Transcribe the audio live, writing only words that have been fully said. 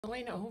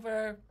Going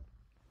over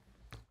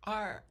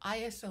our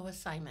ISO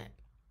assignment.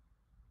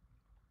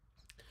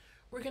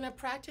 We're going to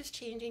practice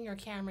changing your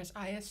camera's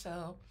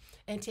ISO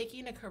and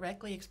taking a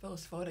correctly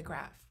exposed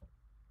photograph.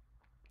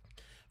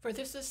 For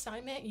this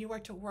assignment, you are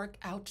to work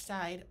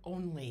outside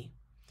only.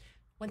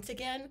 Once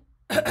again,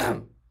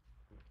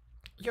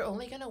 you're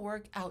only going to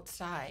work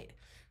outside.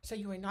 So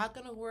you are not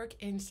going to work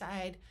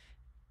inside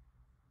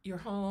your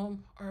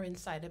home or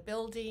inside a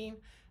building.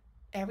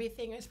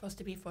 Everything is supposed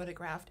to be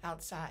photographed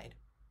outside.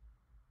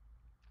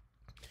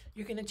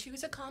 You're going to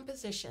choose a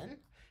composition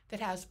that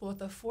has both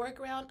a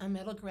foreground, a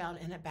middle ground,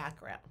 and a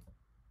background.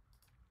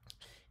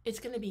 It's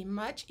going to be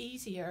much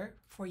easier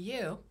for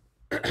you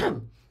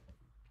to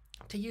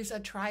use a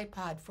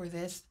tripod for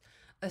this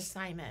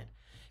assignment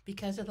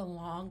because of the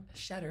long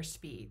shutter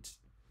speeds.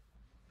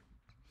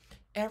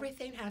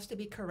 Everything has to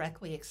be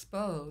correctly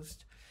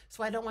exposed,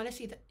 so I don't want to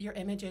see your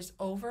images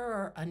over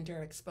or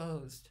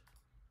underexposed.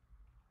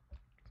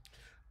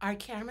 Our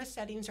camera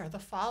settings are the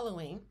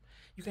following.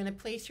 You're going to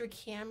place your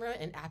camera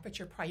in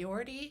aperture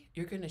priority.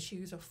 You're going to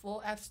choose a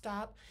full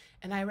f-stop,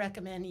 and I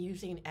recommend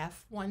using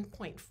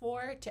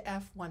f1.4 to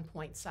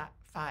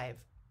f1.5.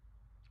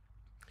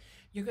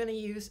 You're going to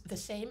use the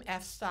same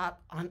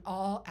f-stop on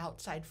all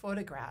outside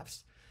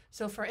photographs.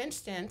 So for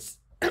instance,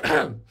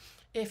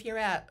 if you're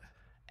at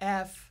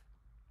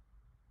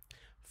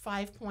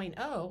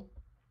f5.0,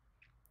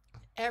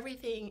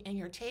 everything in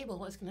your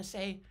table is going to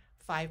say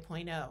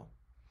 5.0.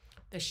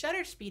 The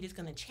shutter speed is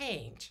going to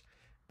change,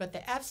 but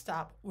the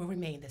f-stop will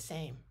remain the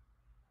same.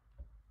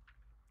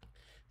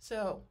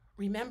 So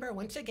remember,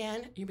 once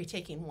again, you'll be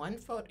taking you're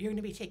going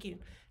to be taking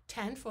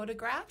 10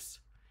 photographs.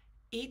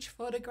 Each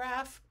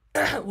photograph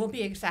will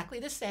be exactly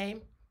the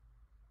same.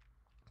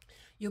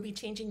 You'll be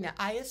changing the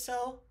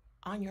ISO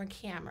on your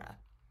camera.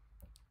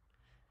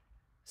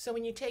 So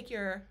when you take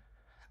your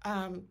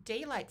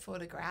daylight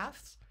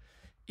photographs,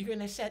 you're going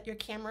to set your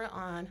camera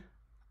on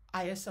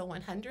ISO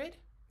 100,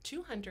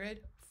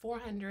 200,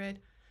 400,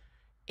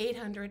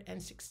 800, and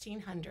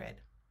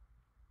 1600.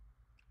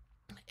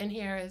 And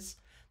here is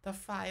the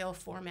file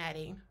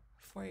formatting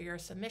for your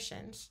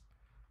submissions.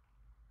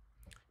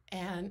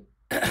 And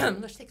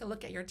let's take a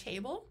look at your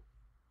table.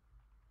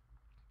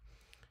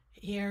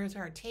 Here's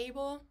our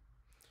table,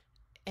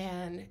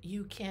 and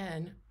you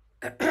can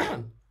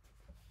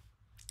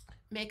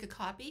make a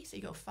copy. So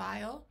you go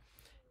File,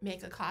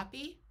 make a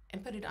copy,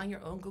 and put it on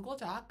your own Google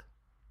Doc.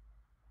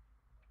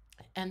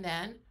 And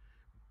then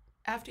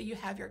after you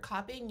have your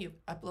copy and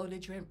you've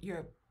uploaded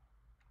your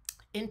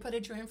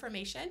inputted your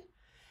information,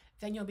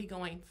 then you'll be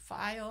going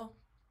File,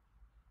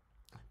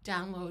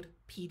 Download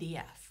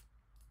PDF.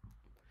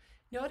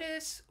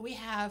 Notice we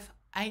have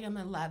item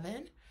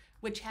 11,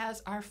 which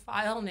has our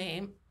file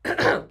name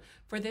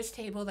for this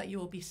table that you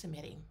will be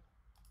submitting.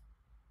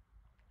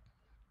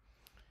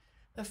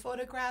 The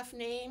photograph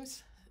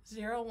names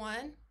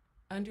 01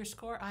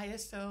 underscore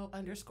ISO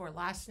underscore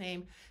last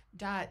name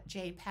dot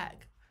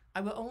JPEG. I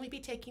will only be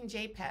taking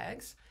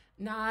JPEGs,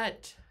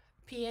 not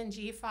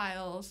PNG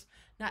files,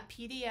 not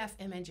PDF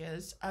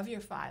images of your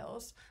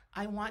files.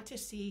 I want to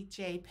see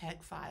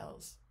JPEG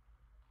files.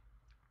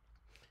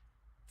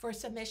 For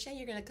submission,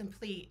 you're going to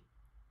complete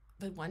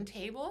the one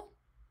table,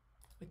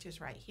 which is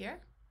right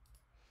here,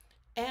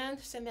 and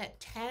submit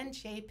 10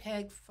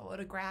 JPEG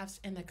photographs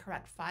in the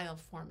correct file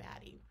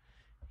formatting.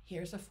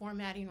 Here's the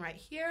formatting right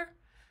here,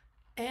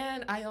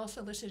 and I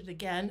also listed it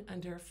again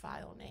under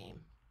file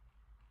name.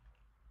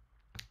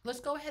 Let's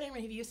go ahead and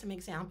review some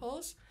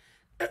examples.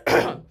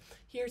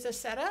 Here's a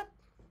setup,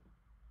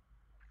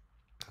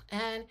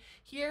 and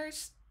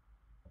here's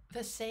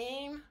the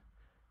same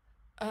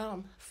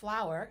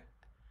flower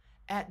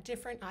at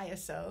different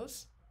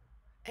ISOs.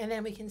 And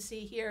then we can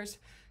see here's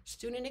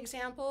student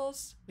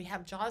examples. We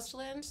have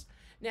Jocelyn's.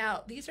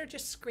 Now, these are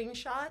just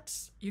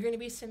screenshots. You're going to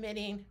be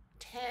submitting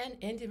 10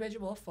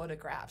 individual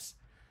photographs.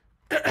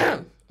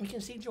 We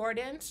can see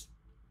Jordan's.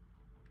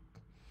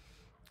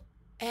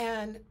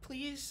 And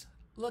please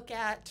look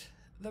at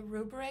the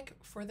rubric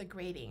for the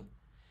grading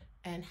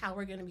and how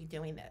we're going to be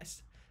doing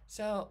this.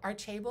 So our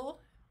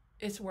table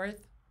is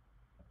worth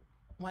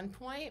 1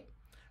 point.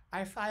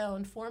 Our file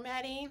and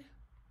formatting,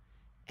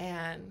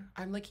 and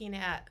I'm looking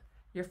at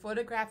you're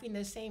photographing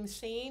the same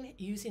scene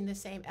using the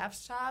same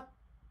f-stop.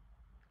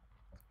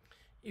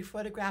 You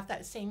photograph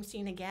that same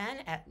scene again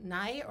at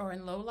night or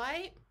in low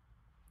light.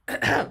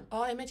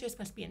 All images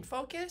must be in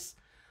focus.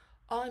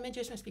 All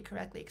images must be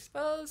correctly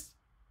exposed.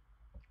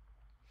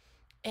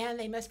 And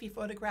they must be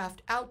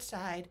photographed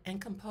outside,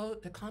 and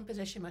the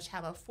composition must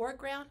have a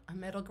foreground, a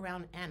middle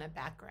ground, and a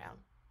background.